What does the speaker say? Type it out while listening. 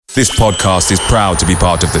This podcast is proud to be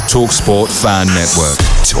part of the TalkSport Fan Network.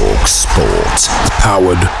 TalkSport.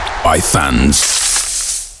 Powered by fans.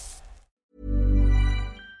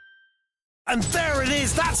 And there it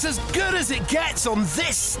is, that's as good as it gets on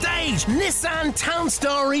this stage. Nissan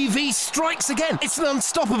Townstar EV strikes again. It's an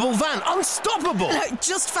unstoppable van, unstoppable.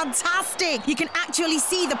 Just fantastic. You can actually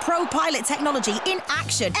see the Pro Pilot technology in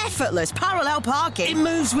action. Effortless parallel parking. It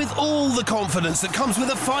moves with all the confidence that comes with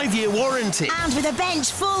a 5-year warranty. And with a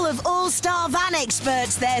bench full of all-star van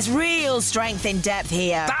experts, there's real strength in depth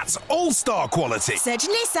here. That's all-star quality. Search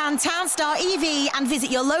Nissan Townstar EV and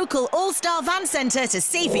visit your local all-star van centre to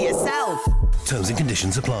see for yourself. Terms and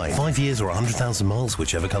conditions apply. 5 years or 100,000 miles,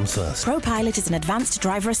 whichever comes first. ProPilot is an advanced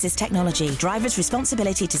driver assist technology. Driver's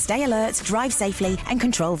responsibility to stay alert, drive safely, and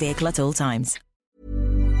control vehicle at all times.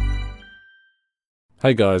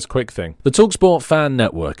 Hey guys, quick thing. The TalkSport Fan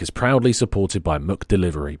Network is proudly supported by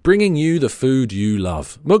McDelivery, bringing you the food you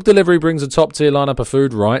love. McDelivery brings a top-tier lineup of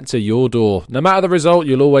food right to your door. No matter the result,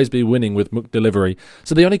 you'll always be winning with McDelivery.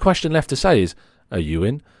 So the only question left to say is, are you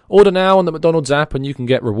in? Order now on the McDonald's app and you can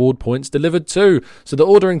get reward points delivered too. So the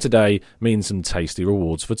ordering today means some tasty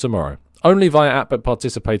rewards for tomorrow. Only via app at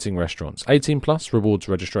participating restaurants. 18 plus, rewards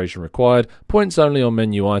registration required. Points only on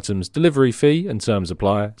menu items. Delivery fee and terms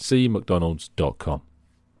apply. See mcdonalds.com.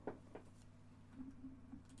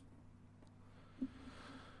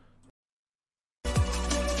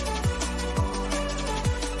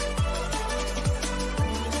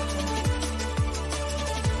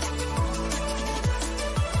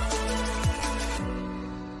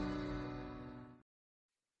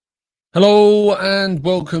 Hello and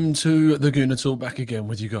welcome to the Gooner Talk, back again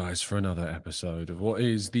with you guys for another episode of what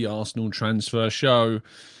is the Arsenal Transfer Show.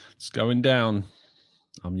 It's going down.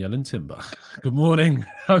 I'm yelling timber. Good morning.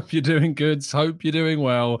 Hope you're doing good. Hope you're doing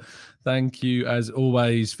well. Thank you as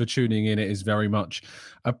always for tuning in. It is very much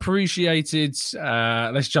appreciated.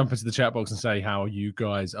 Let's jump into the chat box and say how you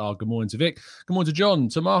guys are. Good morning to Vic. Good morning to John,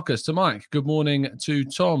 to Marcus, to Mike. Good morning to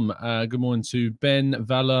Tom. Good morning to Ben,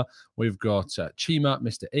 Vala. We've got Chima,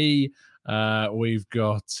 Mr. E. We've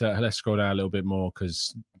got, let's scroll down a little bit more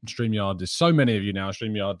because StreamYard, there's so many of you now.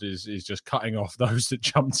 StreamYard is just cutting off those that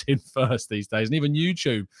jumped in first these days. And even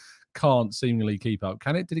YouTube can't seemingly keep up.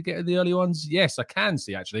 Can it? Did it get the early ones? Yes, I can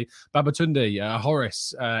see actually. Babatunde,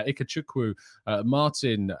 Horace, Ikechukwu,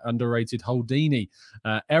 Martin, underrated Holdini,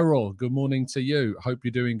 Errol, good morning to you. Hope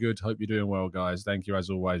you're doing good. Hope you're doing well, guys. Thank you as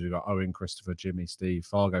always. We've got Owen, Christopher, Jimmy, Steve,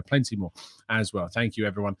 Fargo, plenty more as well. Thank you,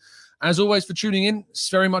 everyone. As always, for tuning in, it's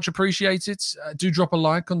very much appreciated. Do drop a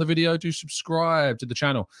like on the video. Do subscribe to the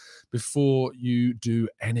channel before you do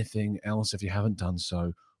anything else if you haven't done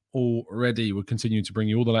so already. We'll continue to bring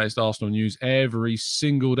you all the latest Arsenal news every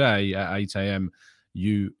single day at 8 a.m.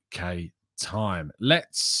 UK time.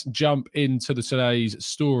 Let's jump into today's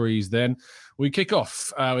stories then. We kick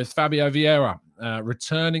off with Fabio Vieira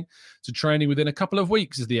returning to training within a couple of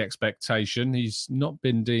weeks is the expectation. He's not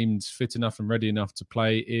been deemed fit enough and ready enough to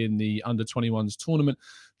play in the under-21s tournament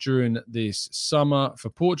during this summer for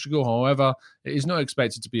Portugal. However, it is not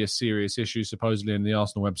expected to be a serious issue, supposedly in the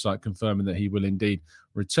Arsenal website confirming that he will indeed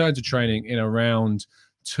return to training in around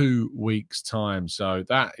 2 weeks' time. So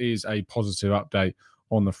that is a positive update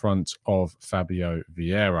on the front of Fabio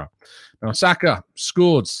Vieira. Now, Saka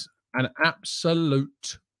scored an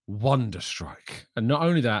absolute wonder strike. And not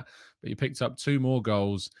only that, but he picked up 2 more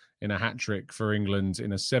goals in a hat-trick for England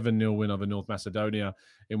in a 7-0 win over North Macedonia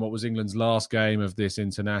in what was England's last game of this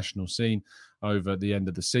international scene over the end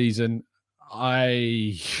of the season.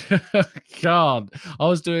 I can't. I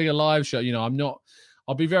was doing a live show.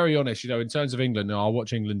 I'll be very honest, in terms of England, I'll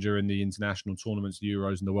watch England during the international tournaments, the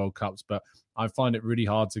Euros and the World Cups, but I find it really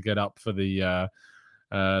hard to get up for the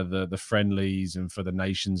friendlies and for the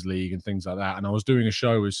Nations League and things like that. And I was doing a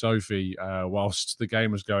show with Sophie whilst the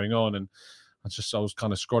game was going on, and I was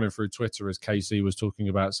kind of scrolling through Twitter as KC was talking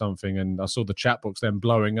about something, and I saw the chat box then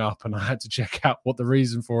blowing up, and I had to check out what the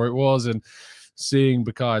reason for it was. And seeing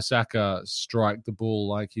Bukayo Saka strike the ball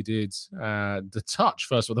like he did, the touch,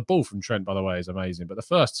 first of all, the ball from Trent, by the way, is amazing. But the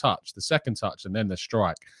first touch, the second touch, and then the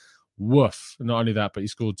strike, woof. Not only that, but he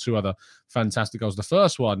scored 2 other fantastic goals. The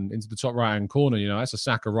first one into the top right-hand corner, that's a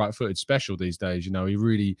Saka right-footed special these days. He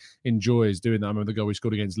really enjoys doing that. I remember the goal he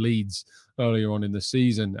scored against Leeds earlier on in the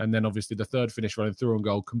season. And then obviously the third finish running through on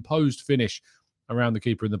goal, composed finish around the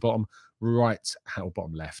keeper in the bottom right, or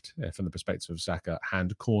bottom left, from the perspective of Saka,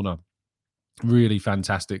 hand corner. Really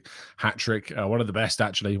fantastic hat-trick. One of the best,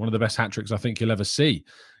 actually. One of the best hat-tricks I think you'll ever see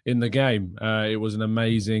in the game. It was an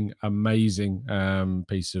amazing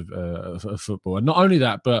piece of football. And not only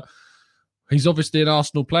that, but he's obviously an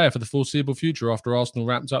Arsenal player for the foreseeable future after Arsenal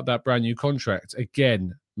wrapped up that brand new contract.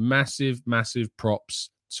 Again, massive, massive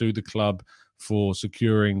props to the club for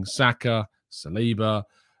securing Saka, Saliba,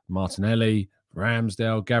 Martinelli,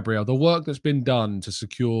 Ramsdale, Gabriel. The work that's been done to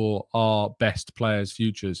secure our best players'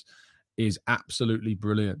 futures is absolutely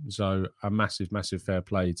brilliant. So a massive, massive fair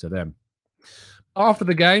play to them. After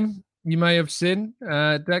the game, you may have seen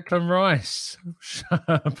Declan Rice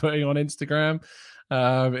putting on Instagram,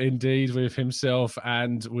 indeed, with himself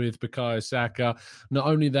and with Bukayo Saka. Not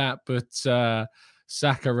only that, but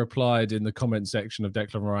Saka replied in the comment section of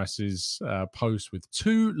Declan Rice's post with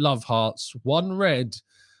 2 love hearts, 1 red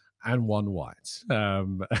and 1 white.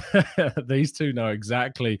 These two know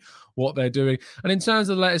exactly what they're doing. And in terms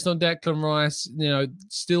of the latest on Declan Rice,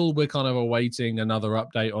 still we're kind of awaiting another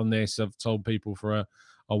update on this. I've told people for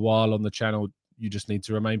a while on the channel, you just need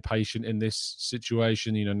to remain patient in this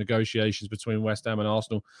situation. Negotiations between West Ham and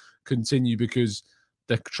Arsenal continue because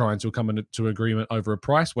they're trying to come to agreement over a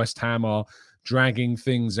price. West Ham are dragging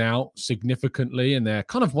things out significantly, and they're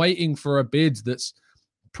kind of waiting for a bid that's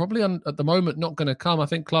probably at the moment not going to come. I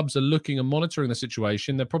think clubs are looking and monitoring the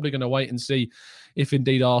situation. They're probably going to wait and see if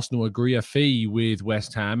indeed Arsenal agree a fee with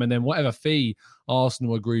West Ham, and then whatever fee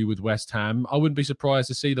Arsenal agree with West Ham, I wouldn't be surprised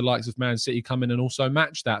to see the likes of Man City come in and also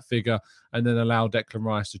match that figure and then allow Declan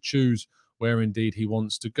Rice to choose where indeed he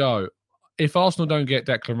wants to go. If Arsenal don't get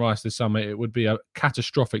Declan Rice this summer, it would be a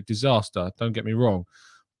catastrophic disaster, don't get me wrong.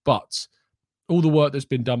 But all the work that's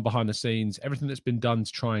been done behind the scenes, everything that's been done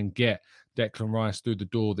to try and get Declan Rice through the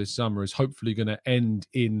door this summer is hopefully going to end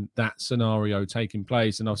in that scenario taking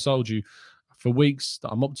place. And I've told you for weeks that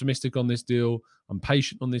I'm optimistic on this deal. I'm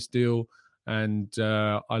patient on this deal. And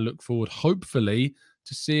I look forward, hopefully,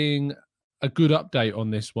 to seeing a good update on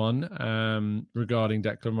this one regarding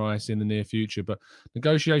Declan Rice in the near future. But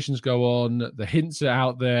negotiations go on. The hints are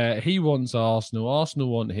out there. He wants Arsenal. Arsenal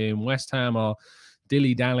want him. West Ham are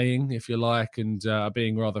dilly-dallying, if you like, and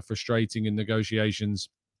being rather frustrating in negotiations.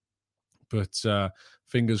 But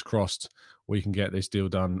fingers crossed we can get this deal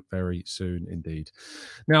done very soon indeed.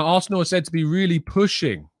 Now, Arsenal are said to be really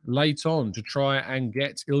pushing late on to try and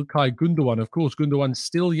get Ilkay Gundogan. Of course, Gundogan's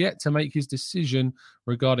still yet to make his decision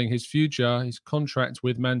regarding his future. His contract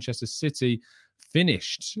with Manchester City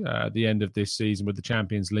finished at the end of this season with the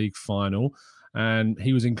Champions League final. And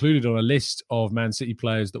he was included on a list of Man City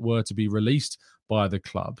players that were to be released by the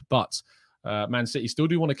club. But Man City still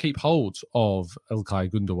do want to keep hold of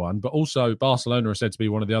Ilkay Gundogan, but also Barcelona are said to be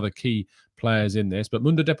one of the other key players in this. But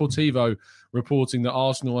Mundo Deportivo reporting that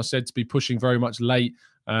Arsenal are said to be pushing very much late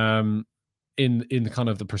in kind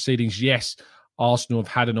of the proceedings. Yes, Arsenal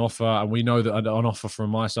have had an offer, and we know that an offer from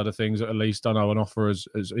my side of things, at least I know an offer has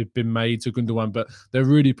been made to Gundogan, but they're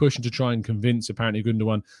really pushing to try and convince apparently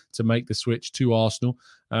Gundogan to make the switch to Arsenal.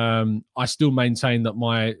 I still maintain that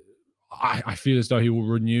I feel as though he will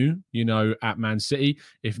renew, at Man City.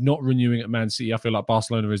 If not renewing at Man City, I feel like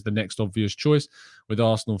Barcelona is the next obvious choice, with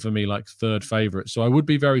Arsenal for me like third favourite. So I would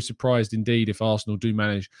be very surprised indeed if Arsenal do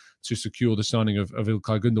manage to secure the signing of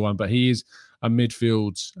Ilkay Gundogan. But he is a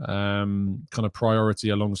midfield kind of priority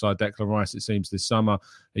alongside Declan Rice, it seems, this summer.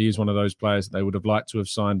 He is one of those players that they would have liked to have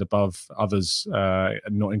signed above others,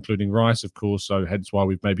 not including Rice, of course. So hence why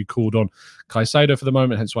we've maybe called on Caicedo for the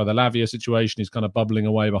moment, hence why the Lavia situation is kind of bubbling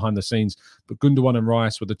away behind the scenes. But Gundogan and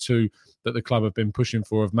Rice were the two that the club have been pushing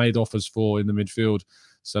for, have made offers for in the midfield.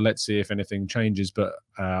 So let's see if anything changes. But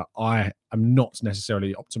I am not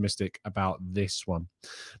necessarily optimistic about this one.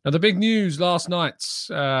 Now, the big news last night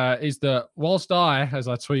is that whilst I, as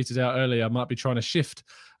I tweeted out earlier, might be trying to shift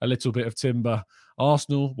a little bit of timber,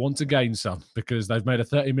 Arsenal want to gain some because they've made a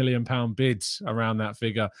 £30 million bid around that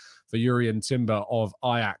figure for Jurrien Timber of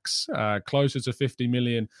Ajax. Closer to 50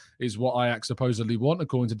 million is what Ajax supposedly want,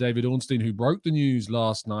 according to David Ornstein, who broke the news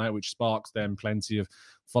last night, which sparks then plenty of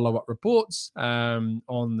follow-up reports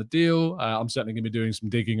on the deal. I'm certainly going to be doing some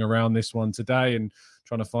digging around this one today and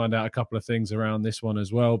trying to find out a couple of things around this one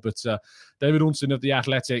as well. But David Ornstein of The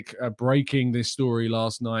Athletic breaking this story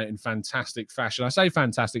last night in fantastic fashion. I say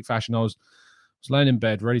fantastic fashion. I was laying in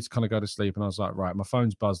bed, ready to kind of go to sleep, and I was like, right, my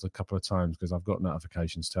phone's buzzed a couple of times because I've got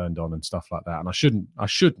notifications turned on and stuff like that. And I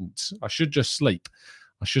should just sleep.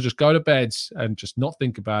 I should just go to bed and just not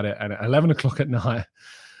think about it. And at 11 o'clock at night,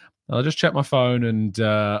 I'll just check my phone, and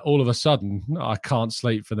all of a sudden, I can't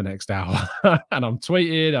sleep for the next hour. And I'm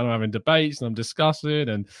tweeting, and I'm having debates, and I'm discussing,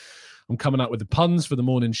 and I'm coming up with the puns for the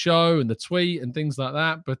morning show and the tweet and things like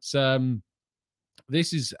that. But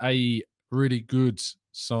this is a really good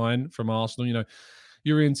sign from Arsenal.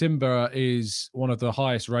 Jurrien Timber is one of the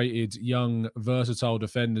highest rated young, versatile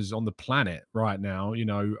defenders on the planet right now.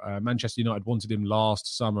 Manchester United wanted him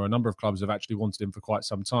last summer. A number of clubs have actually wanted him for quite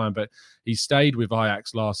some time, but he stayed with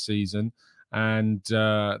Ajax last season. And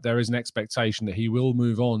there is an expectation that he will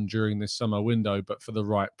move on during this summer window, but for the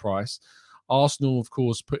right price. Arsenal, of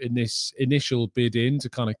course, put in this initial bid in to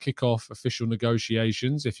kind of kick off official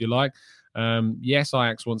negotiations, if you like. Yes,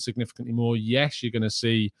 Ajax wants significantly more. Yes, you're going to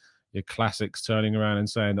see your classics turning around and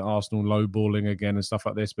saying that Arsenal lowballing again and stuff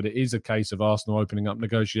like this. But it is a case of Arsenal opening up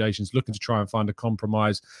negotiations, looking to try and find a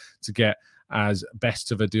compromise to get as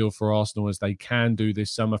best of a deal for Arsenal as they can do this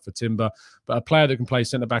summer for Timber. But a player that can play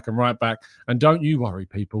centre-back and right-back. And don't you worry,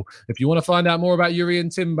 people. If you want to find out more about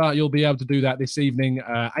Jurrien Timber, you'll be able to do that this evening,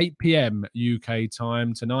 8 p.m. UK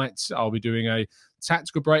time tonight. I'll be doing a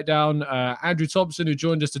tactical breakdown. Andrew Thompson, who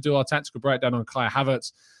joined us to do our tactical breakdown on Kai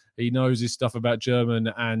Havertz, he knows his stuff about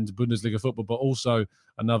German and Bundesliga football, but also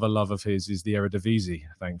another love of his is the Eredivisie,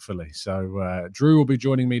 thankfully. So Drew will be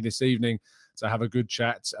joining me this evening to have a good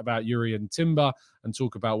chat about Jurrien Timber and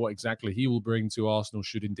talk about what exactly he will bring to Arsenal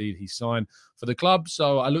should indeed he sign for the club.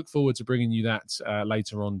 So I look forward to bringing you that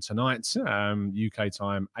later on tonight, UK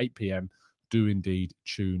time, 8 p.m. Do indeed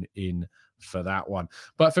tune in for that one.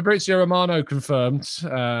 But Fabrizio Romano confirmed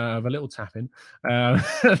of a little tapping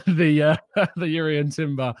the Jurrien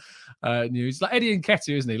Timber news. Like Eddie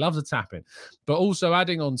Nketiah, isn't he? Loves a tapping. But also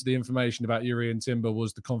adding on to the information about Jurrien Timber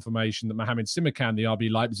was the confirmation that Mohamed Simakan, the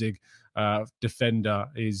RB Leipzig defender,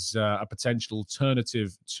 is a potential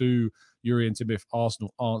alternative to Jurrien Timber if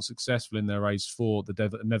Arsenal aren't successful in their race for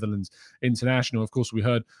the Netherlands international. Of course, we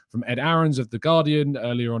heard from Ed Aarons of The Guardian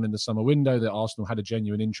earlier on in the summer window that Arsenal had a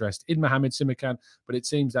genuine interest in Mohamed Simakan, but it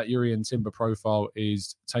seems that Jurrien Timber profile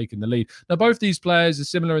is taking the lead. Now, both these players are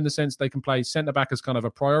similar in the sense they can play centre-back as kind of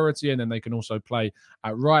a priority, and then they can also play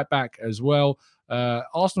at right-back as well.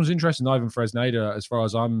 Arsenal's interest in Ivan Fresneda, as far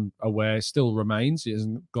as I'm aware, still remains. He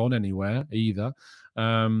hasn't gone anywhere either.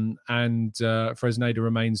 And Fresneda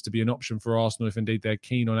remains to be an option for Arsenal if indeed they're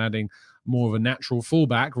keen on adding more of a natural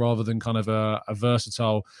fullback rather than kind of a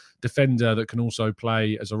versatile defender that can also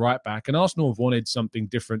play as a right back. And Arsenal have wanted something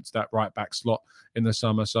different to that right back slot in the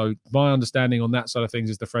summer. So my understanding on that side of things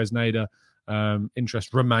is the Fresneda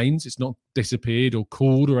interest remains. It's not disappeared or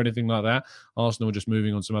cooled or anything like that. Arsenal are just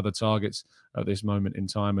moving on some other targets at this moment in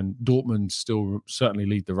time, and Dortmund still certainly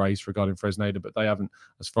lead the race regarding Fresneda, but they haven't,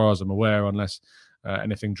 as far as I'm aware, unless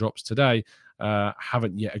anything drops today,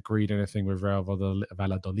 haven't yet agreed anything with Real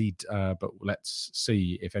Valladolid, but let's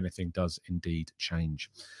see if anything does indeed change.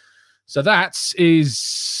 So that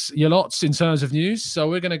is your lots in terms of news. So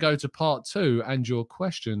we're going to go to part 2 and your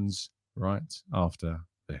questions right after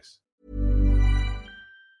this.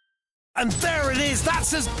 And there it is,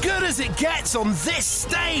 that's as good as it gets on this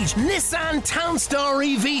stage. Nissan Townstar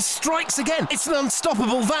EV strikes again. It's an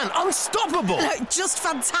unstoppable van, unstoppable. Look, just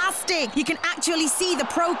fantastic. You can actually see the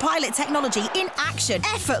Pro Pilot technology in action.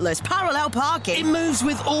 Effortless parallel parking. It moves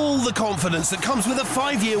with all the confidence that comes with a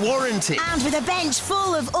 5-year warranty. And with a bench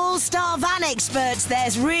full of all-star van experts,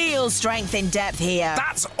 there's real strength in depth here.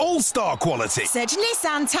 That's all-star quality. Search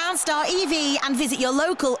Nissan Townstar EV and visit your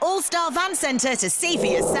local all-star van centre to see for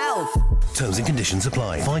yourself. Terms and conditions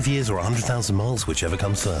apply. 5 years or 100,000 miles, whichever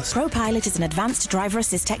comes first. ProPilot is an advanced driver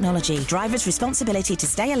assist technology. Driver's responsibility to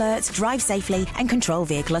stay alert, drive safely, and control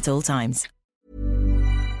vehicle at all times.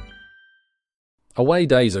 Away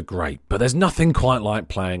days are great, but there's nothing quite like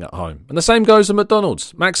playing at home. And the same goes to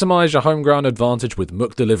McDonald's. Maximise your home ground advantage with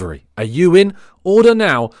McDelivery. Are you in? Order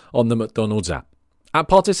now on the McDonald's app. At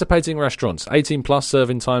participating restaurants, 18 plus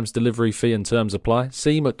serving times, delivery fee and terms apply.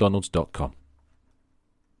 See mcdonalds.com.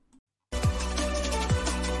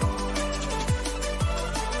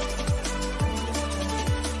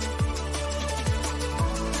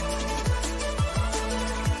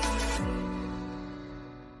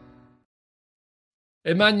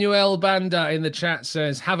 Emmanuel Banda in the chat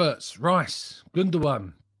says Havertz, Rice,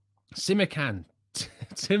 Gundogan, Simakan,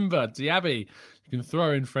 Timber, Diaby. You can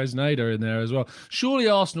throw in Fresneda in there as well. Surely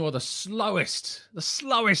Arsenal are the slowest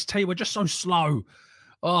team. We're just so slow.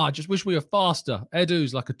 Oh, I just wish we were faster.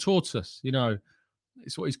 Edu's like a tortoise, you know.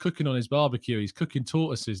 It's what he's cooking on his barbecue. He's cooking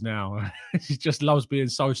tortoises now. He just loves being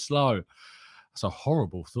so slow. That's a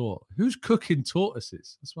horrible thought. Who's cooking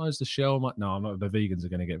tortoises? I suppose the shell might. No, I'm not. The vegans are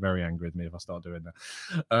going to get very angry with me if I start doing that.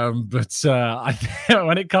 But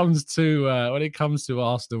when it comes to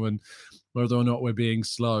Arsenal and whether or not we're being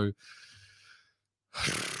slow,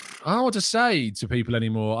 I don't know what to say to people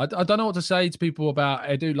anymore. I don't know what to say to people about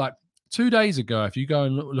Edu. Like 2 days ago, if you go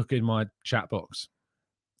and look in my chat box,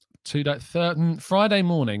 Friday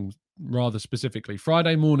morning, rather specifically,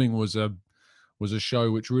 Friday morning was a was a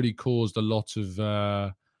show which really caused a lot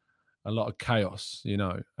of chaos,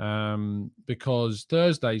 because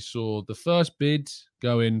Thursday saw the first bid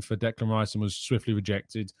go in for Declan Rice and was swiftly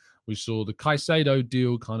rejected. We saw the Caicedo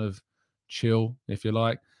deal kind of chill, if you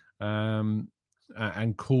like, and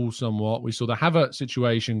cool somewhat. We saw the Havertz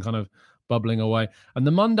situation kind of bubbling away. And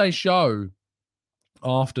the Monday show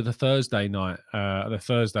after the Thursday night, the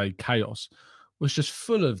Thursday chaos, was just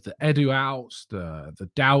full of the Edu outs, the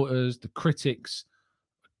doubters, the critics.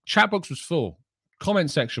 Chat box was full. Comment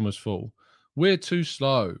section was full. We're too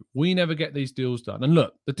slow. We never get these deals done. And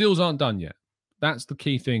look, the deals aren't done yet. That's the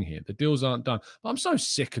key thing here. The deals aren't done. But I'm so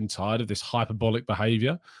sick and tired of this hyperbolic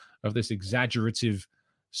behavior, of this exaggerative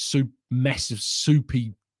mess of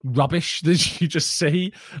soupy rubbish that you just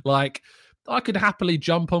see. Like, I could happily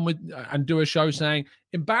jump on with and do a show saying,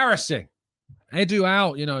 embarrassing, Edu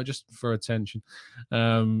out, just for attention,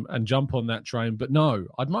 and jump on that train. But no,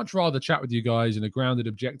 I'd much rather chat with you guys in a grounded,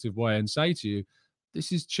 objective way and say to you,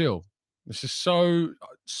 this is chill. This is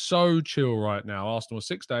so chill right now. Arsenal are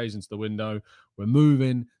 6 days into the window. We're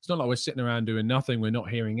moving. It's not like we're sitting around doing nothing. We're not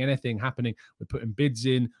hearing anything happening. We're putting bids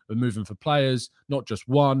in. We're moving for players, not just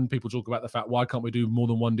one. People talk about the fact, why can't we do more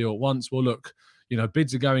than one deal at once? Well, look,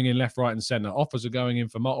 bids are going in left, right, and centre. Offers are going in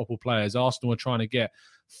for multiple players. Arsenal are trying to get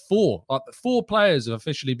four players have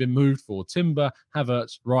officially been moved for. Timber,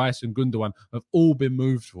 Havertz, Rice, and Gundogan have all been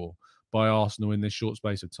moved for by Arsenal in this short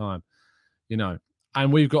space of time.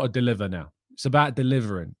 And we've got to deliver now. It's about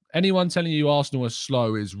delivering. Anyone telling you Arsenal are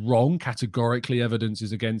slow is wrong. Categorically, evidence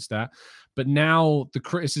is against that. But now the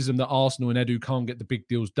criticism that Arsenal and Edu can't get the big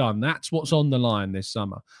deals done, that's what's on the line this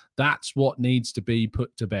summer. That's what needs to be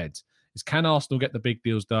put to bed. Is, can Arsenal get the big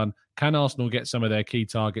deals done? Can Arsenal get some of their key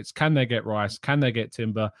targets? Can they get Rice? Can they get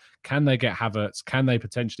Timber? Can they get Havertz? Can they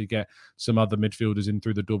potentially get some other midfielders in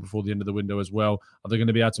through the door before the end of the window as well? Are they going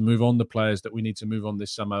to be able to move on the players that we need to move on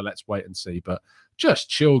this summer? Let's wait and see. But just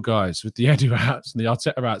chill, guys, with the Edu outs and the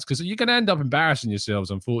Arteta outs, because you're going to end up embarrassing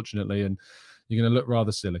yourselves, unfortunately, and you're going to look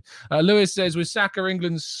rather silly. Lewis says, with Saka,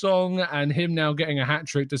 England's song, and him now getting a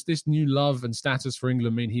hat-trick, does this new love and status for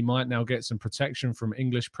England mean he might now get some protection from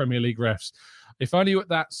English Premier League refs? If only it were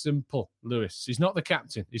that simple, Lewis. He's not the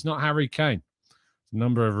captain. He's not Harry Kane. There's a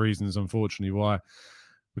number of reasons, unfortunately, why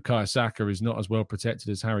Bukayo Saka is not as well protected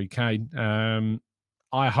as Harry Kane.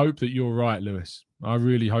 I hope that you're right, Lewis. I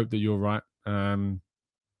really hope that you're right. But I'm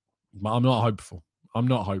not hopeful. I'm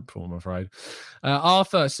afraid.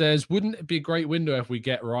 Arthur says, wouldn't it be a great window if we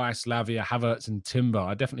get Rice, Lavia, Havertz, and Timber?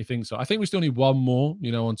 I definitely think so. I think we still need one more,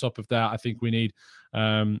 on top of that. I think we need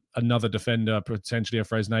another defender, potentially a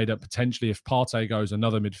Fresneda, potentially if Partey goes,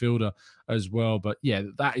 another midfielder as well. But yeah,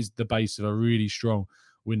 that is the base of a really strong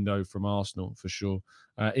window from Arsenal for sure.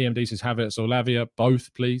 EMD says Havertz or Lavia,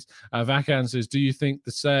 both please. Vacan says, do you think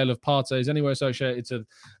the sale of Partey is anywhere associated to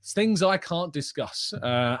things I can't discuss?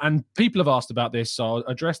 And people have asked about this, so I'll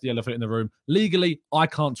address the elephant in the room. Legally, I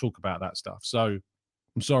can't talk about that stuff. So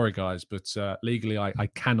I'm sorry, guys, but legally I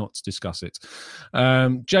cannot discuss it.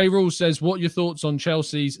 J. Rule says, what are your thoughts on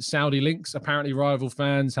Chelsea's Saudi links? Apparently rival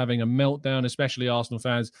fans having a meltdown, especially Arsenal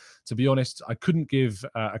fans. To be honest, I couldn't give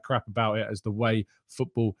a crap about it as the way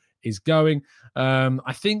football is going.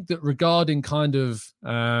 I think that regarding kind of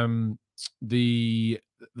the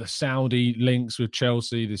Saudi links with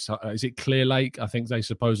Chelsea, this is it Clear Lake? I think they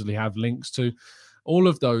supposedly have links to. All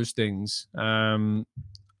of those things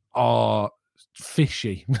are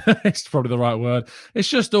fishy. It's probably the right word. It's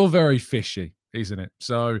just all very fishy, isn't it?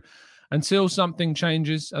 So until something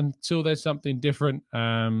changes, until there's something different,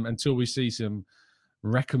 until we see some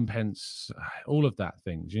recompense, all of that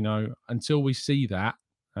things, until we see that,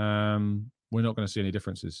 we're not going to see any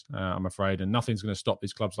differences, I'm afraid, and nothing's going to stop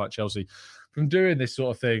these clubs like Chelsea from doing this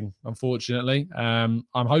sort of thing, unfortunately. I'm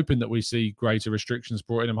hoping that we see greater restrictions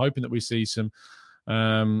brought in. I'm hoping that we see some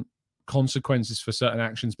consequences for certain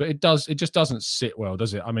actions, but it just doesn't sit well,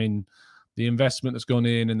 does it? I mean, the investment that's gone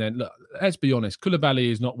in, and then look, let's be honest,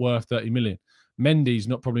 Koulibaly is not worth 30 million. Mendy's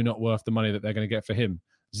probably not worth the money that they're going to get for him.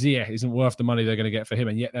 Ziyech isn't worth the money they're going to get for him,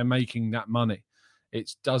 and yet they're making that money.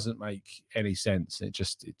 It doesn't make any sense. It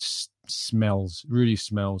smells, really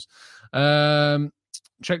smells.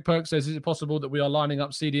 Czech Perk says, is it possible that we are lining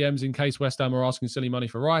up CDMs in case West Ham are asking silly money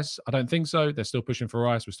for Rice? I don't think so. They're still pushing for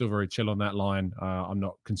Rice. We're still very chill on that line. I'm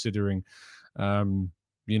not considering,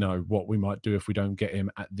 what we might do if we don't get him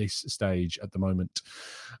at this stage at the moment.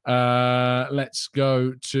 Let's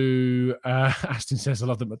go to Aston says, I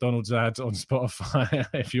love the McDonald's ad on Spotify.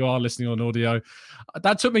 If you are listening on audio,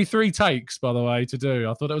 that took me 3 takes, by the way, to do.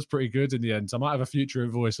 I thought it was pretty good in the end. So I might have a future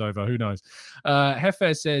in voiceover. Who knows?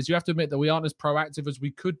 Hefe says, you have to admit that we aren't as proactive as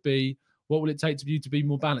we could be. What will it take for you to be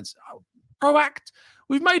more balanced?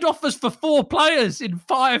 We've made offers for 4 players in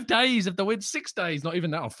 5 days of the window, 6 days, not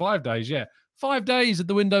even that, or 5 days, yeah. 5 days of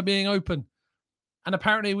the window being open. And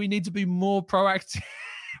apparently we need to be more proactive.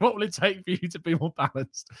 What will it take for you to be more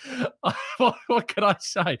balanced? What can I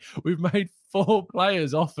say? We've made 4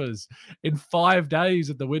 players offers in 5 days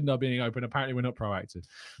of the window being open. Apparently, we're not proactive.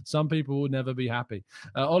 Some people will never be happy.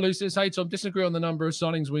 Olu says, hey, Tom, disagree on the number of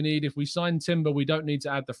signings we need. If we sign Timber, we don't need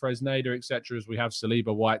to add the Fresneda, etc., as we have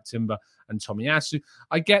Saliba, White, Timber, and Tomiyasu.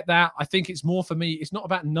 I get that. I think it's more for me. It's not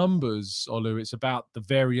about numbers, Olu. It's about the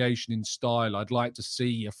variation in style. I'd like to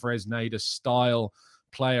see a Fresneda style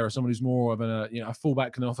player or someone who's more of a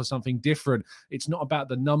fullback can offer something different. It's not about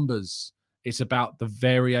the numbers. It's about the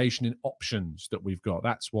variation in options that we've got.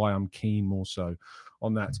 That's why I'm keen more so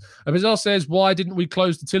on that. Bizarre says, why didn't we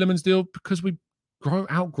close the Tielemans deal? Because we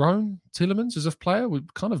outgrown Tielemans as a player. We're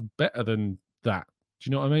kind of better than that. Do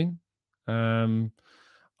you know what I mean?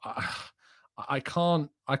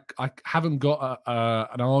 I haven't got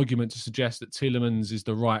an argument to suggest that Tielemans is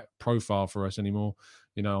the right profile for us anymore.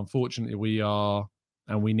 Unfortunately, we are.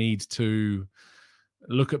 And we need to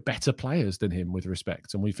look at better players than him with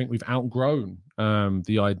respect. And we think we've outgrown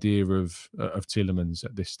the idea of Tielemans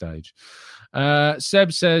at this stage.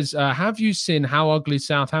 Seb says, have you seen how ugly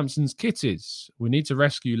Southampton's kit is? We need to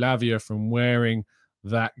rescue Lavia from wearing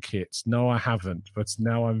that kit. No, I haven't. But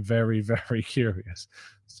now I'm very, very curious.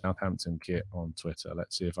 Southampton kit on Twitter.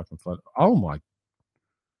 Let's see if I can find it. Oh, my.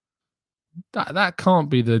 That can't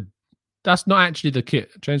be the... That's not actually the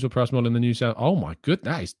kit. James Will-Prowse model in the New South. Oh my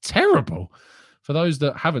goodness, that is terrible. For those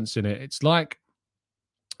that haven't seen it, it's like,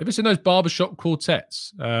 have you seen those barbershop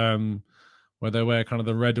quartets where they wear kind of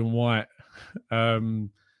the red and white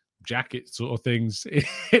jacket sort of things?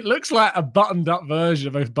 It looks like a buttoned up version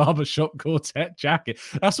of a barbershop quartet jacket.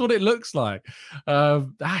 That's what it looks like.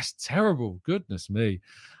 That's terrible. Goodness me.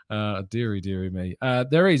 Deary me.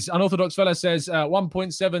 There is Unorthodox Fella says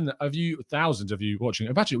 1.7 of you, thousands of you watching.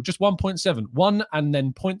 Actually, just 1.7, 1 and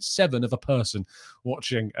then 0.7 of a person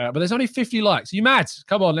watching. But there's only 50 likes. Are you mad?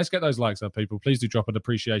 Come on, let's get those likes up, people. Please do drop an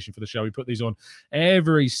appreciation for the show. We put these on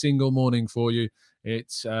every single morning for you.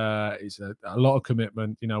 It's a lot of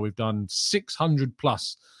commitment. We've done 600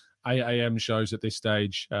 plus 8 a.m. shows at this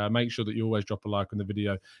stage. Make sure that you always drop a like on the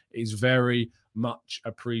video. It's very much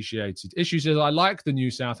appreciated. Issue says, I like the new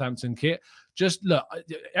Southampton kit. Just look,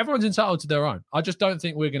 everyone's entitled to their own. I just don't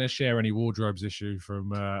think we're going to share any wardrobes issue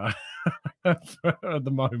from at the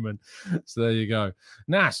moment. So there you go.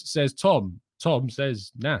 Nas says, Tom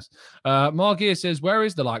says, Nas. Margear says, where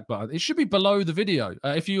is the like button? It should be below the video.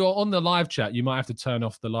 If you are on the live chat, you might have to turn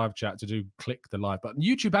off the live chat to click the like button.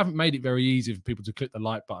 YouTube haven't made it very easy for people to click the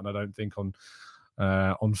like button, I don't think, on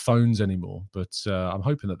phones anymore. But I'm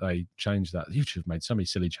hoping that they change that. YouTube made so many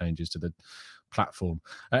silly changes to the platform.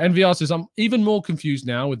 NVR says, I'm even more confused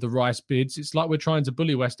now with the Rice bids. It's like we're trying to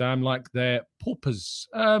bully West Ham like they're paupers.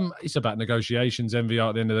 It's about negotiations, NVR,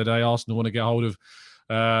 at the end of the day. Arsenal want to get hold of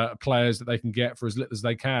players that they can get for as little as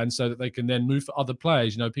they can so that they can then move for other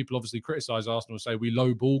players. People obviously criticise Arsenal and say we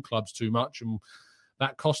low ball clubs too much and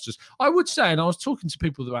that costs us. I would say, and I was talking to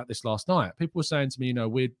people about this last night, people were saying to me,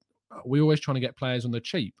 we're always trying to get players on the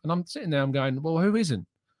cheap. And I'm sitting there, I'm going, well, who isn't?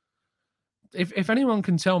 If anyone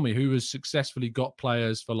can tell me who has successfully got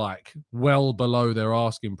players for like well below their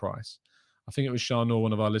asking price, I think it was Sharnor,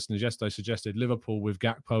 one of our listeners yesterday, suggested Liverpool with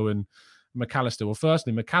Gakpo and McAllister. Well,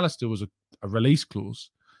 firstly, McAllister was a release clause,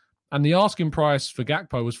 and the asking price for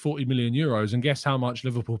Gakpo was 40 million euros. And guess how much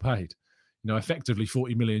Liverpool paid? Effectively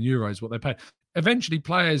 40 million euros what they paid. Eventually,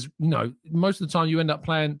 players, most of the time you end up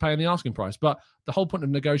paying the asking price. But the whole point of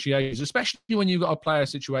negotiations, especially when you've got a player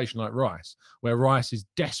situation like Rice, where Rice is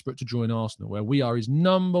desperate to join Arsenal, where we are his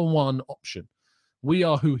number one option. We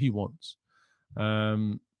are who he wants.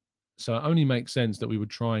 So it only makes sense that we would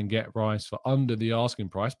try and get Rice for under the asking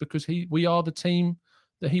price because we are the team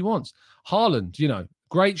that he wants. Haaland,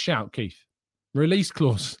 great shout, Keith. Release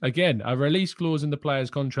clause. Again, a release clause in the player's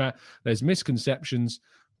contract. There's misconceptions.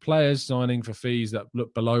 Players signing for fees that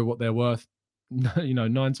look below what they're worth.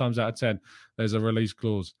 9 times out of 10, there's a release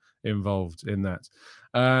clause involved in that.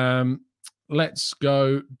 Let's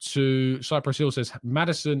go to Cypress Hill says,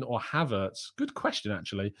 Maddison or Havertz? Good question,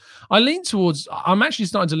 actually. I'm actually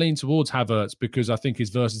starting to lean towards Havertz because I think his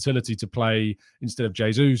versatility to play instead of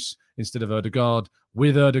Jesus, instead of Ødegaard,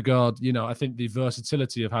 with Ødegaard, I think the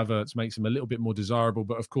versatility of Havertz makes him a little bit more desirable.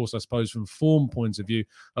 But of course, I suppose from form point of view,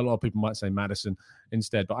 a lot of people might say Maddison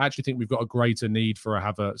instead. But I actually think we've got a greater need for a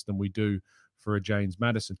Havertz than we do for a James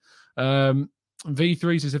Maddison.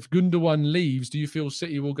 V3 says, if Gundogan leaves, do you feel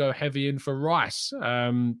City will go heavy in for Rice?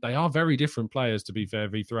 They are very different players, to be fair,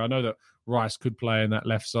 V3. I know that Rice could play in that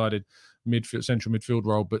left-sided central midfield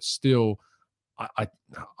role, but still,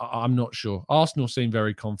 I'm not sure. Arsenal seem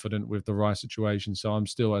very confident with the Rice situation, so I'm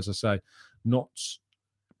still, as I say, not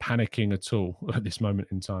panicking at all at this moment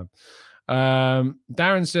in time.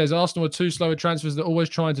 Darren says Arsenal are too slow at transfers. They're always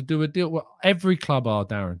trying to do a deal. Well, every club are,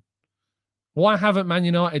 Darren. Why haven't Man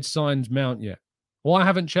United signed Mount yet? Why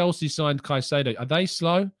haven't Chelsea signed Caicedo? Are they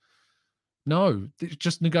slow? No, it's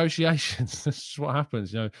just negotiations. That's what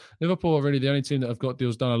happens. Liverpool are really the only team that have got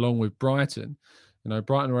deals done along with Brighton.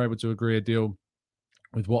 Brighton were able to agree a deal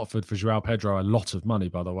with Watford for João Pedro, a lot of money,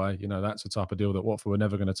 by the way. That's the type of deal that Watford were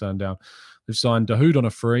never going to turn down. They've signed Dahoud on a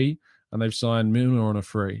free, and they've signed Milner on a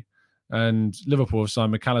free. And Liverpool have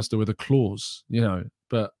signed McAllister with a clause,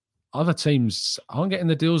 but other teams aren't getting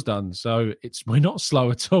the deals done. So we're not slow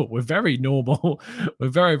at all. We're very normal. We're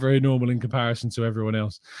very, very normal in comparison to everyone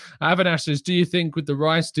else. Avinash says, do you think with the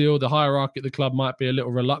Rice deal, the hierarchy at the club might be a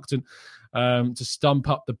little reluctant to stump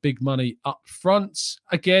up the big money up front?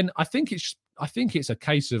 Again, I think it's a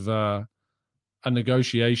case of a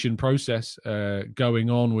negotiation process going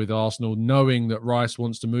on with Arsenal, knowing that Rice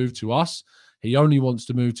wants to move to us. He only wants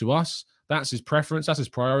to move to us. That's his preference. That's his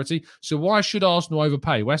priority. So why should Arsenal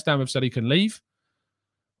overpay? West Ham have said he can leave,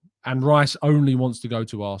 and Rice only wants to go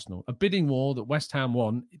to Arsenal. A bidding war that West Ham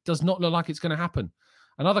won, it does not look like it's going to happen.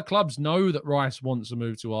 And other clubs know that Rice wants to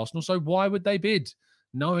move to Arsenal, so why would they bid,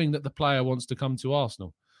 knowing that the player wants to come to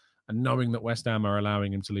Arsenal and knowing that West Ham are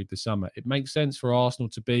allowing him to leave this summer? It makes sense for Arsenal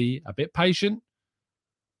to be a bit patient,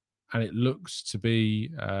 and it looks to be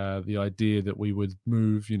the idea that we would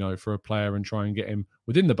move, for a player and try and get him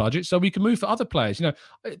within the budget so we can move for other players.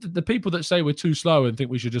 The people that say we're too slow and think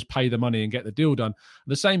we should just pay the money and get the deal done,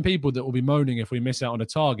 the same people that will be moaning if we miss out on a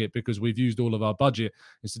target because we've used all of our budget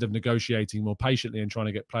instead of negotiating more patiently and trying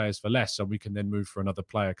to get players for less so we can then move for another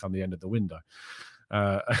player come the end of the window.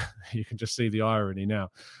 You can just see the irony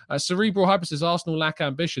now. Cerebral Hyper says Arsenal lack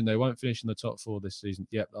ambition. They won't finish in the top four this season.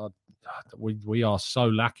 Yep, we are so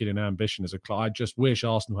lacking in ambition as a club. I just wish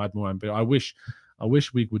Arsenal had more ambition. I wish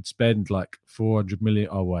we would spend like 400 million.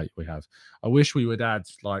 Oh wait, we have. I wish we would add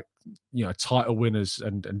title winners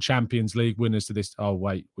and Champions League winners to this. Oh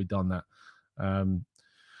wait, we've done that.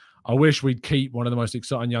 I wish we'd keep one of the most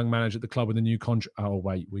exciting young managers at the club with a new contract. Oh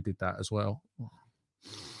wait, we did that as well.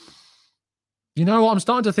 You know what? I'm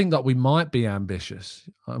starting to think that we might be ambitious.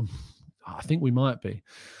 I think we might be.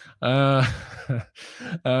 Just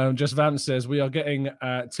Vance says, we are getting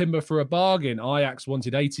Timber for a bargain. Ajax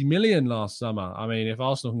wanted 80 million last summer. I mean, if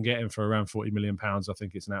Arsenal can get him for around 40 million pounds, I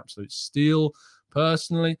think it's an absolute steal,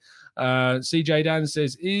 personally. CJ Dan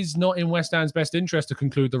says, is not in West Ham's best interest to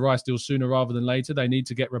conclude the Rice deal sooner rather than later. They need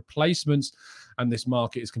to get replacements, and this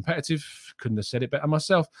market is competitive. Couldn't have said it better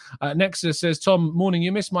myself. Nexus says, Tom, morning,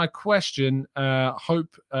 you missed my question.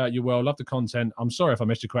 Hope you're well. Love the content. I'm sorry if I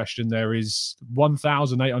missed your question. There is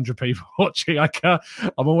 1,800 people watching. I'm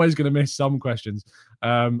always going to miss some questions.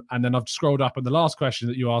 And then I've scrolled up, and the last question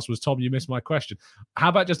that you asked was, Tom, you missed my question. How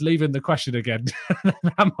about just leaving the question again?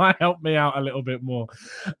 That might help me out a little bit more.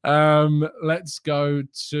 Let's go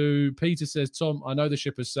to Peter says, Tom, I know the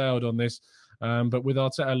ship has sailed on this, but with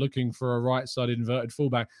Arteta looking for a right-sided inverted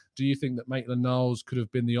fullback, do you think that Maitland-Niles could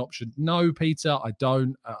have been the option? No, Peter, I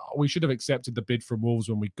don't. We should have accepted the bid from Wolves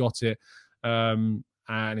when we got it. And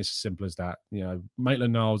it's as simple as that.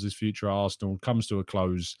 Maitland-Niles' future at Arsenal comes to a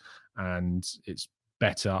close, and it's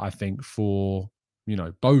better, I think, for,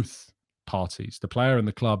 both parties, the player and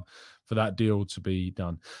the club, for that deal to be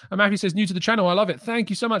done. And Matthew says, new to the channel. I love it. Thank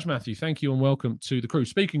you so much, Matthew. Thank you and welcome to the crew.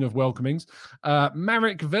 Speaking of welcomings,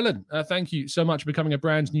 Marek Villan, thank you so much for becoming a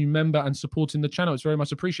brand new member and supporting the channel. It's very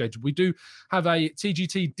much appreciated. We do have a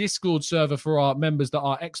TGT Discord server for our members that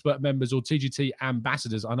are expert members or TGT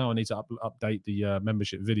ambassadors. I know I need to update the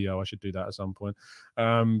membership video. I should do that at some point.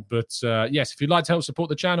 But yes, if you'd like to help support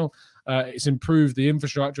the channel, it's improved the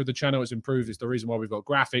infrastructure of the channel. It's improved. It's the reason why we've got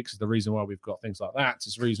graphics. It's the reason why we've got things like that.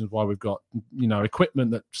 It's the reasons why we've got, equipment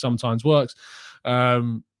that sometimes works,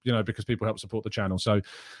 because people help support the channel. So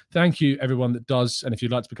thank you, everyone that does. And if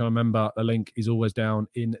you'd like to become a member, the link is always down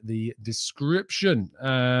in the description.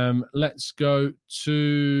 Let's go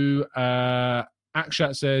to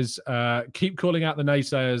Akshat says, keep calling out the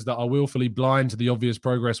naysayers that are willfully blind to the obvious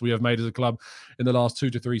progress we have made as a club in the last 2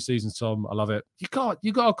 to 3 seasons, Tom. I love it. You got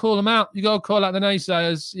to call them out. You got to call out the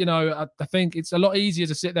naysayers. I think it's a lot easier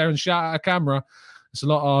to sit there and shout at a camera. It's a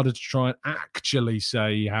lot harder to try and actually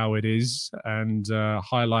say how it is and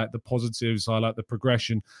highlight the positives, highlight the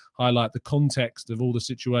progression, highlight the context of all the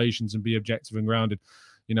situations and be objective and grounded.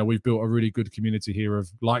 We've built a really good community here of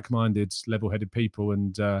like-minded, level-headed people,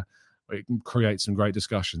 and it can create some great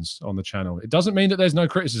discussions on the channel. It doesn't mean that there's no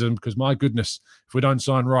criticism, because my goodness, if we don't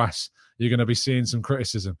sign Rice, you're going to be seeing some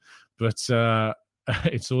criticism. But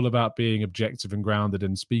it's all about being objective and grounded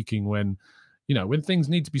and speaking when things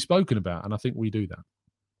need to be spoken about. And I think we do that.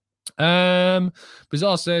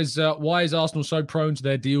 Bizarre says, why is Arsenal so prone to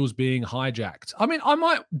their deals being hijacked? I mean, I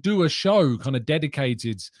might do a show kind of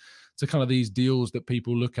dedicated to kind of these deals that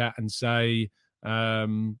people look at and say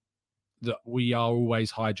that we are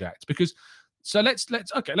always hijacked. Because let's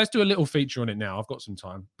do a little feature on it now. I've got some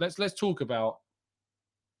time. Let's talk about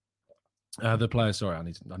the players. Sorry,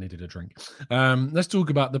 I needed a drink. Let's talk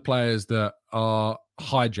about the players that are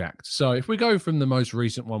hijacked. So if we go from the most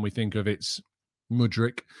recent one, we think of, it's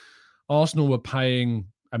Mudryk. Arsenal were paying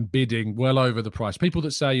and bidding well over the price. People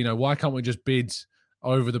that say, why can't we just bid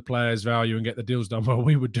over the player's value and get the deals done? Well,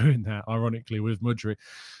 we were doing that, ironically, with Mudryk.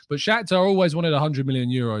 But Shakhtar always wanted 100 million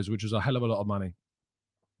euros, which was a hell of a lot of money.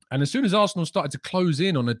 And as soon as Arsenal started to close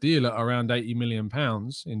in on a deal at around 80 million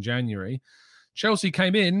pounds in January, Chelsea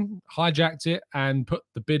came in, hijacked it, and put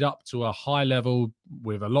the bid up to a high level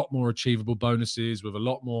with a lot more achievable bonuses, with a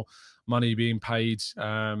lot more money being paid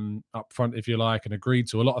up front, if you like, and agreed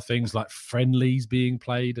to a lot of things like friendlies being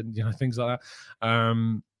played and things like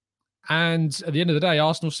that. And at the end of the day,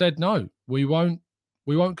 Arsenal said, no, we won't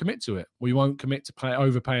commit to it. We won't commit to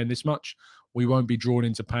overpaying this much. We won't be drawn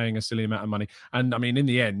into paying a silly amount of money. And I mean, in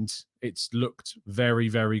the end, it's looked very,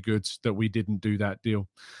 very good that we didn't do that deal.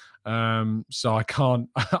 So I can't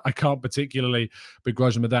particularly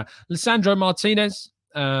begrudge them with that. Lisandro Martinez.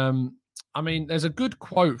 I mean, there's a good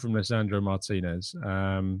quote from Lisandro Martinez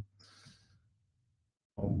on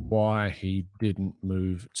why he didn't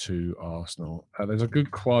move to Arsenal. There's a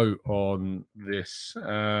good quote on this.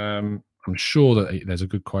 I'm sure that there's a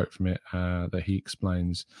good quote from it that he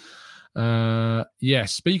explains.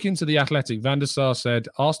 Yes, speaking to The Athletic, Van der Sar said,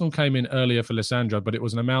 Arsenal came in earlier for Lisandro, but it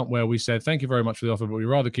was an amount where we said, thank you very much for the offer, but we'd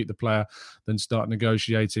rather keep the player than start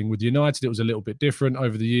negotiating. With United, it was a little bit different.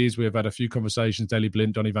 Over the years, we have had a few conversations, Daley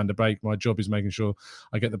Blind, Donny van der Beek. My job is making sure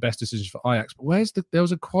I get the best decisions for Ajax. But there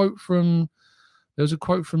was a quote from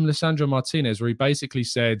Lisandro Martinez where he basically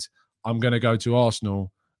said, I'm going to go to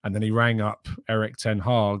Arsenal. And then he rang up Erik ten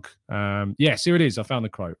Hag. Yes, here it is. I found the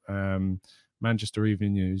quote. Manchester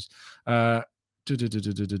Evening News. Oh, it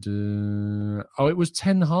was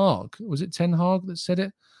Ten Hag. Was it Ten Hag that said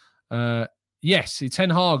it? Yes, Ten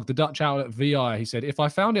Hag, the Dutch outlet VI. He said, if I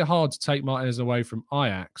found it hard to take Martinez away from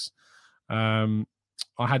Ajax,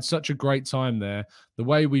 I had such a great time there. The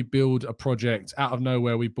way we build a project, out of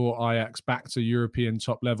nowhere, we brought Ajax back to European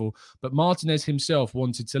top level. But Martinez himself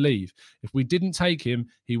wanted to leave. If we didn't take him,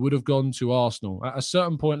 he would have gone to Arsenal. At a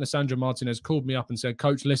certain point, Lisandro Martinez called me up and said,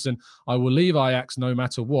 Coach, listen, I will leave Ajax no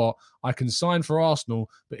matter what. I can sign for Arsenal,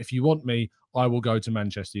 but if you want me, I will go to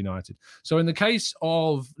Manchester United. So in the case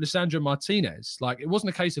of Lisandro Martinez, it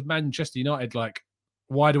wasn't a case of Manchester United,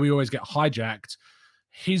 why do we always get hijacked?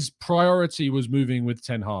 His priority was moving with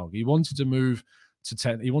Ten Hag. He wanted to move to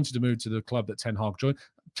the club that Ten Hag joined.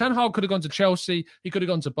 Ten Hag could have gone to Chelsea. He could have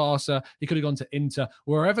gone to Barca. He could have gone to Inter.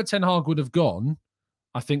 Wherever Ten Hag would have gone,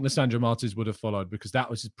 I think Lisandro Martinez would have followed because that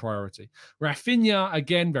was his priority. Rafinha,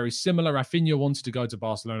 again, very similar. Rafinha wanted to go to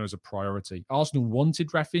Barcelona as a priority. Arsenal wanted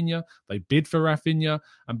Rafinha. They bid for Rafinha,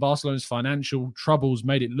 and Barcelona's financial troubles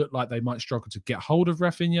made it look like they might struggle to get hold of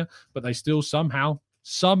Rafinha, but they still somehow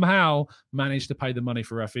managed to pay the money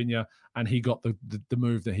for Rafinha, and he got the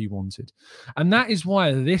move that he wanted. And that is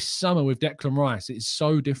why this summer with Declan Rice, it's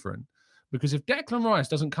so different. Because if Declan Rice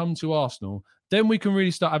doesn't come to Arsenal, then we can really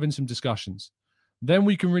start having some discussions. Then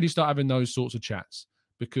we can really start having those sorts of chats.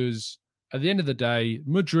 Because at the end of the day,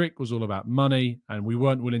 Mudryk was all about money, and we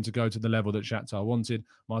weren't willing to go to the level that Shakhtar wanted.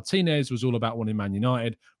 Martinez was all about wanting Man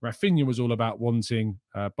United. Rafinha was all about wanting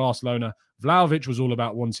Barcelona. Vlahovic was all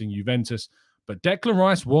about wanting Juventus. But Declan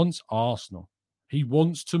Rice wants Arsenal. He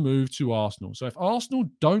wants to move to Arsenal. So if Arsenal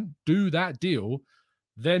don't do that deal,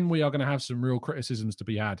 then we are going to have some real criticisms to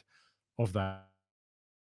be had of that.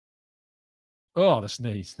 Oh, the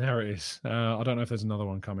sneeze. There it is. I don't know if there's another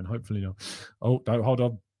one coming. Hopefully not. Oh, don't, hold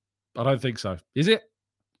on. I don't think so. Is it?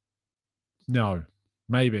 No.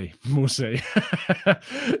 Maybe. We'll see.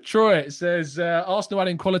 Troy says, Arsenal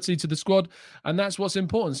adding quality to the squad, and that's what's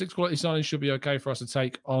important. 6 quality signings should be okay for us to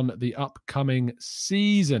take on the upcoming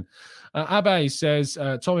season. Abe says,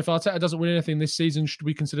 Tom, if Arteta doesn't win anything this season, should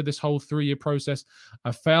we consider this whole 3-year process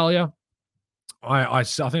a failure? I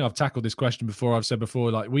think I've tackled this question before. I've said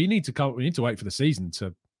before, we need to wait for the season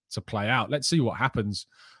to play out. Let's see what happens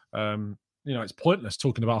it's pointless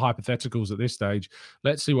talking about hypotheticals at this stage.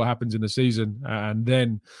 Let's see what happens in the season, and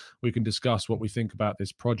then we can discuss what we think about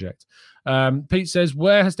this project. Pete says,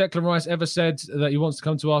 where has Declan Rice ever said that he wants to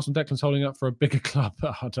come to Arsenal? Declan's holding up for a bigger club.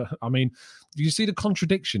 I mean, do you see the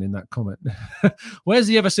contradiction in that comment? Where's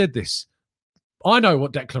he ever said this? I know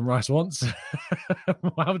what Declan Rice wants.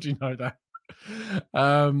 How would you know that?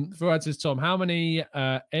 Fuad says, Tom, how many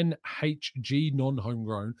NHG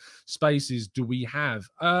non-homegrown spaces do we have?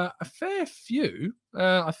 A fair few,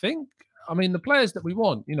 I think. I mean, the players that we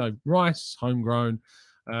want, Rice, homegrown.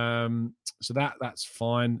 So that's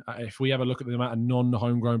fine. If we have a look at the amount of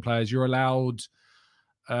non-homegrown players, you're allowed.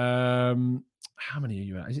 How many are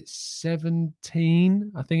you at? Is it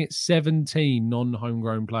 17? I think it's 17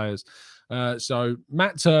 non-homegrown players. So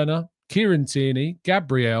Matt Turner, Kieran Tierney,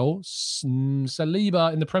 Gabriel,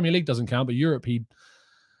 Saliba in the Premier League doesn't count, but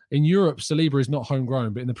in Europe, Saliba is not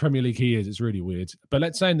homegrown, but in the Premier League he is. It's really weird. But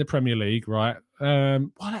let's say in the Premier League, right? Well,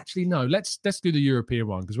 actually, no. Let's do the European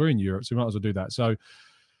one because we're in Europe, so we might as well do that. So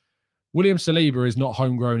William Saliba is not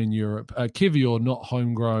homegrown in Europe. Kivior not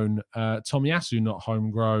homegrown. Tomiyasu not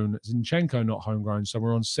homegrown. Zinchenko not homegrown. So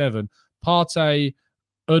we're on 7. Partey,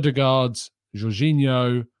 Odegaard,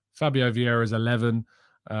 Jorginho, Fabio Vieira is 11.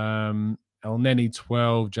 El Neni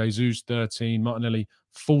 12, Jesus 13, Martinelli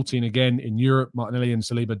 14 again in Europe. Martinelli and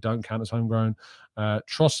Saliba don't count as homegrown.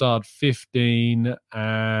 Trossard 15.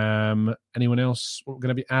 Anyone else we're going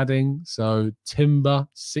to be adding? So Timber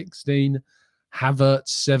 16, Havertz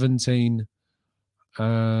 17.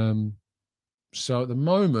 So at the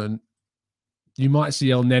moment, you might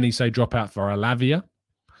see El Neni say drop out for Alavia.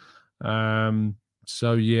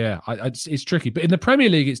 So, yeah, it's tricky. But in the Premier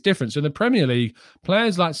League, it's different. So in the Premier League,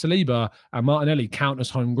 players like Saliba and Martinelli count as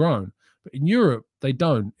homegrown. But in Europe, they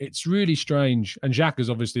don't. It's really strange. And Xhaka's,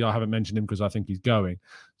 obviously, I haven't mentioned him because I think he's going.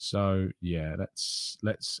 So, yeah,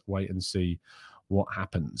 let's wait and see what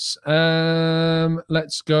happens.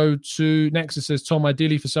 Let's go to next. It says, Tom,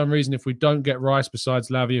 ideally, for some reason, if we don't get Rice besides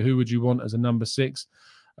Lavia, who would you want as a number 6?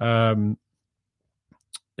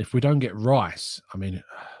 If we don't get Rice, I mean,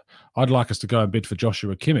 I'd like us to go and bid for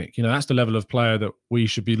Joshua Kimmich. That's the level of player that we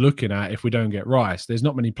should be looking at if we don't get Rice. There's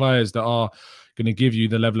not many players that are going to give you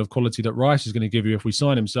the level of quality that Rice is going to give you if we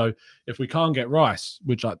sign him. So if we can't get Rice,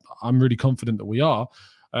 which I'm really confident that we are,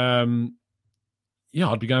 I'd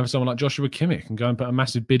be going for someone like Joshua Kimmich and go and put a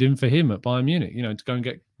massive bid in for him at Bayern Munich, to go and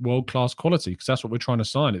get world-class quality because that's what we're trying to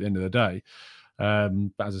sign at the end of the day.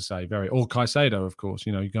 But as I say, or Caicedo, of course,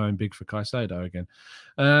 you're going big for Caicedo again.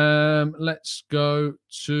 Let's go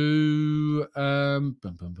to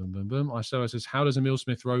Isaiah says, how does Emil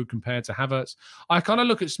Smith-Rowe compare to Havertz? I kind of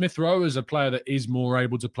look at Smith-Rowe as a player that is more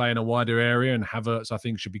able to play in a wider area, and Havertz, I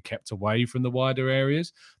think, should be kept away from the wider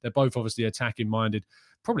areas. They're both obviously attacking-minded,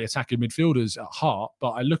 probably attacking midfielders at heart,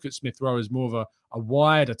 but I look at Smith-Rowe as more of a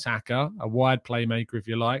wide attacker, a wide playmaker, if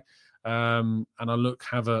you like. And I look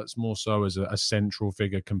Havertz more so as a central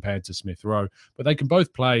figure compared to Smith-Rowe. But they can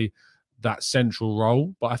both play that central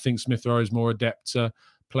role. But I think Smith-Rowe is more adept to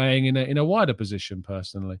playing in a wider position,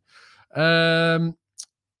 personally.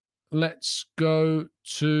 Let's go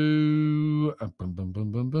to...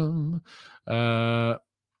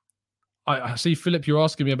 I see, Philip, you're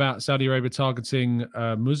asking me about Saudi Arabia targeting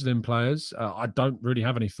Muslim players. I don't really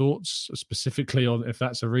have any thoughts specifically on if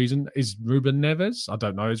that's a reason. Is Ruben Neves? I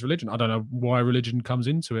don't know his religion. I don't know why religion comes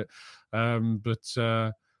into it. But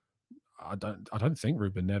I don't think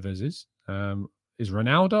Ruben Neves is. Is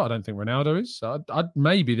Ronaldo? I don't think Ronaldo is.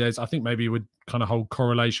 I think maybe it would kind of hold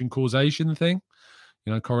correlation causation thing.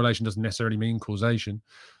 Correlation doesn't necessarily mean causation.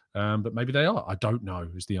 But maybe they are. I don't know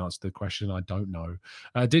is the answer to the question. I don't know.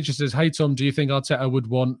 Ditcher says, hey, Tom, do you think Arteta would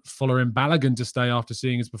want Folarin Balogun to stay after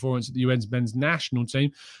seeing his performance at the UN's men's national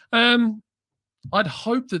team? I'd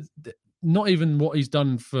hope that not even what he's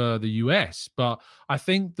done for the US, but I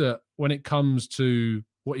think that when it comes to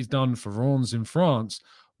what he's done for Reims in France,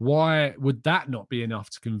 why would that not be enough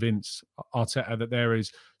to convince Arteta that there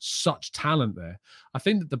is such talent there? I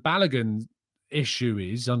think that the Balogun issue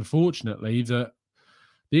is, unfortunately, that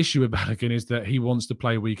the issue with Balogun is that he wants to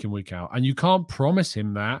play week in, week out. And you can't promise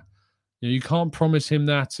him that. You can't promise him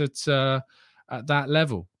that at that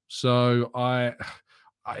level. So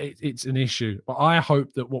it's an issue. But I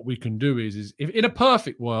hope that what we can do is if in a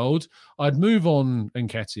perfect world, I'd move on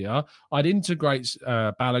Nketiah, I'd integrate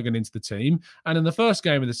Balogun into the team, and in the first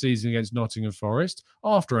game of the season against Nottingham Forest,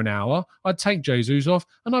 after an hour, I'd take Jesus off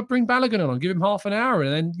and I'd bring Balogun on and give him half an hour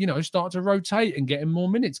and then, start to rotate and get him more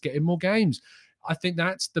minutes, get him more games. I think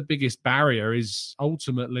that's the biggest barrier is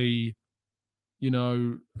ultimately,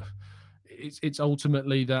 it's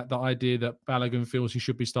ultimately the idea that Balogun feels he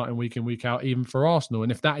should be starting week in, week out, even for Arsenal.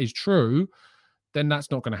 And if that is true, then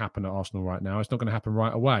that's not going to happen at Arsenal right now. It's not going to happen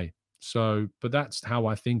right away. So, but that's how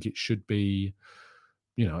I think it should be.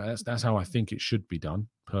 That's how I think it should be done,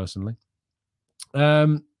 personally.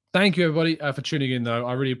 Thank you, everybody, for tuning in, though.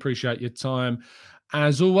 I really appreciate your time.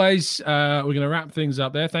 As always, we're going to wrap things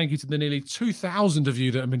up there. Thank you to the nearly 2,000 of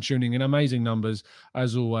you that have been tuning in. Amazing numbers,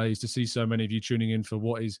 as always, to see so many of you tuning in for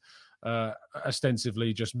what is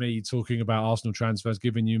ostensibly just me talking about Arsenal transfers,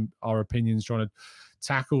 giving you our opinions, trying to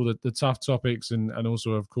tackle the tough topics and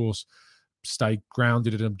also, of course, stay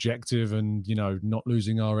grounded and objective and, not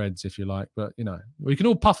losing our heads, if you like. But, we can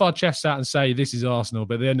all puff our chests out and say this is Arsenal.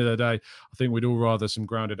 But at the end of the day, I think we'd all rather some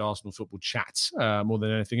grounded Arsenal football chats more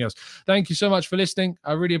than anything else. Thank you so much for listening.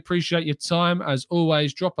 I really appreciate your time. As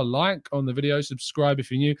always, drop a like on the video, subscribe if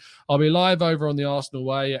you're new. I'll be live over on the Arsenal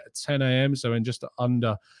Way at 10 a.m. So in just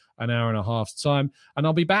under an hour and a half's time. And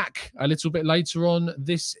I'll be back a little bit later on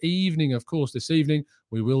this evening. Of course, this evening,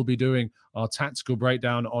 we will be doing our tactical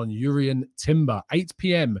breakdown on Jurrien Timber, 8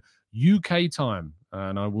 p.m. UK time.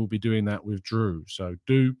 And I will be doing that with Drew. So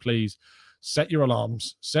do please set your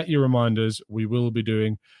alarms, set your reminders. We will be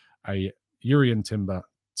doing a Jurrien Timber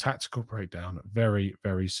tactical breakdown very,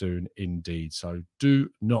 very soon indeed. So do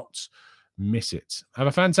not miss it. Have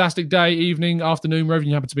a fantastic day, evening, afternoon, wherever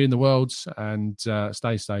you happen to be in the world, and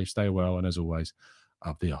stay safe, stay well, and as always,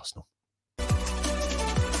 up the Arsenal.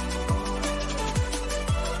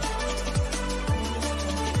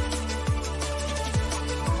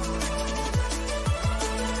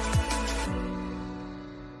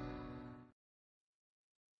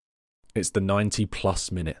 It's the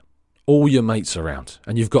 90-plus minute. All your mates around,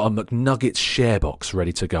 and you've got a McNuggets share box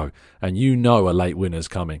ready to go, and you know a late winner's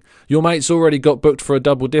coming. Your mate's already got booked for a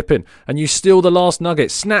double dipping, and you steal the last nugget,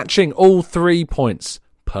 snatching all 3 points.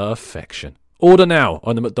 Perfection. Order now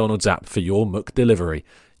on the McDonald's app for your McDelivery.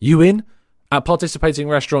 You in? At participating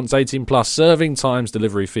restaurants, 18 plus, serving times,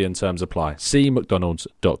 delivery fee and terms apply. See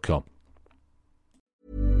mcdonalds.com.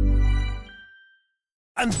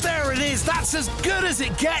 And there it is, that's as good as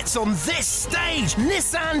it gets on this stage.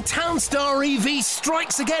 Nissan Townstar EV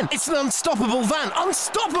strikes again. It's an unstoppable van,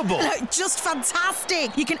 unstoppable. Just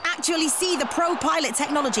fantastic. You can actually see the Pro Pilot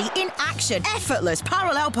technology in action. Effortless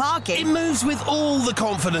parallel parking. It moves with all the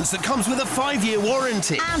confidence that comes with a 5-year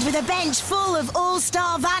warranty. And with a bench full of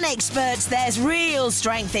all-star van experts, there's real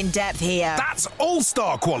strength in depth here. That's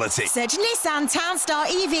all-star quality. Search Nissan Townstar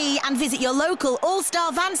EV and visit your local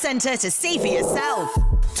all-star van centre to see for yourself.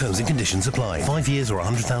 Terms and conditions apply. 5 years or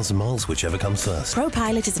 100,000 miles, whichever comes first.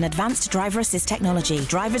 ProPilot is an advanced driver assist technology.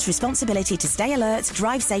 Driver's responsibility to stay alert,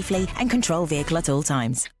 drive safely, and control vehicle at all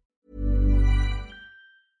times.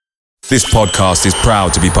 This podcast is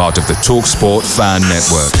proud to be part of the TalkSport Fan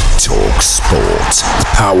Network. TalkSport.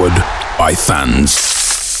 Powered by fans.